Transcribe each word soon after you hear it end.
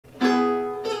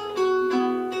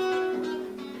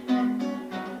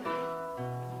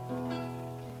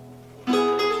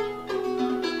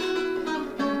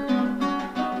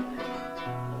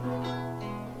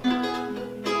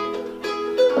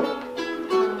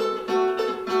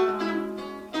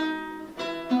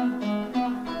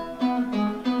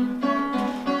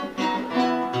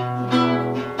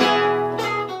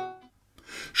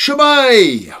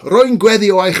Shwmai! Roi'n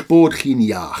gweddio eich bod chi'n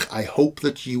iach. I hope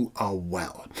that you are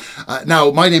well. Now,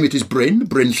 my name is Bryn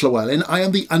Llywelyn. I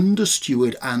am the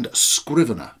under-steward and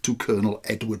scrivener to Colonel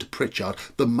Edward Prichard,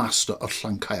 the Master of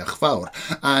Llancaich Fawr.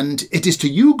 And it is to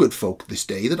you, good folk, this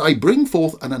day that I bring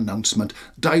forth an announcement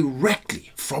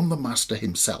directly from the Master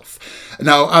himself.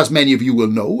 Now, as many of you will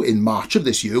know, in March of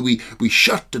this year, we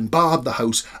shut and barred the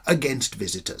house against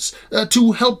visitors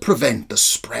to help prevent the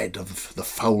spread of the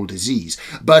foul disease.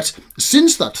 But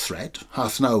since that threat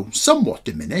hath now somewhat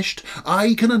diminished,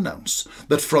 I can announce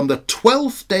that from the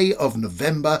 12th day of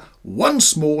November,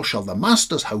 once more shall the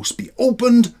Master's house be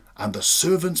opened and the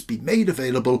servants be made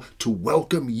available to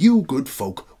welcome you good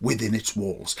folk within its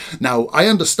walls. Now, I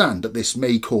understand that this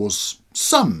may cause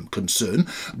some concern,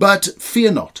 but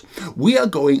fear not. We are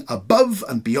going above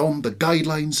and beyond the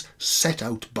guidelines set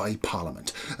out by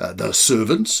Parliament. The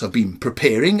servants have been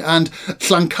preparing, and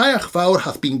Llancaich Fawr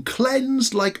hath been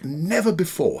cleansed like never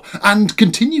before, and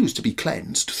continues to be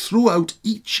cleansed throughout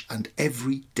each and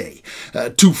every day.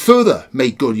 To further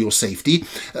make good your safety,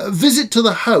 visit to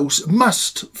the house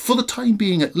must, for the time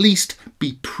being at least,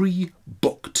 be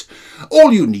pre-booked.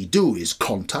 All you need do is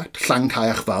contact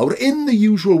Llancaich Fawr in the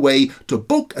usual way to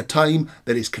book a time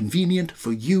that is convenient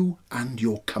for you and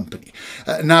your company.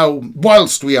 Now,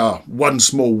 whilst we are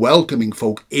once more welcoming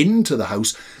folk into the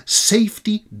house,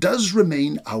 safety does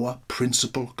remain our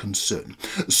principal concern.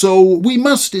 So we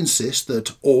must insist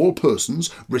that all persons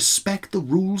respect the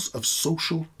rules of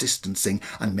social distancing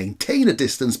and maintain a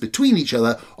distance between each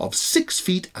other of 6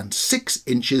 feet and 6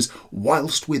 inches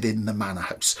whilst within the manor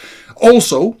house.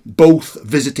 Also, both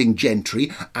visiting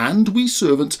gentry and we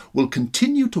servants will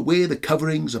continue to wear the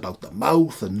coverings about the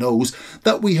mouth and nose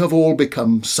that we have all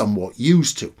become somewhat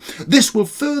used to. This will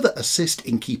further assist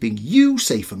in keeping you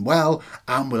safe and well,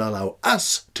 and will allow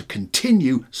us to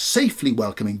continue safely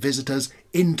welcoming visitors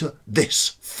into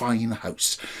this fine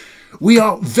house. We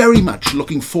are very much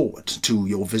looking forward to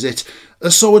your visit,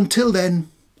 so until then,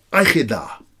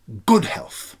 good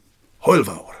health. Hwyl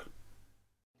fawr.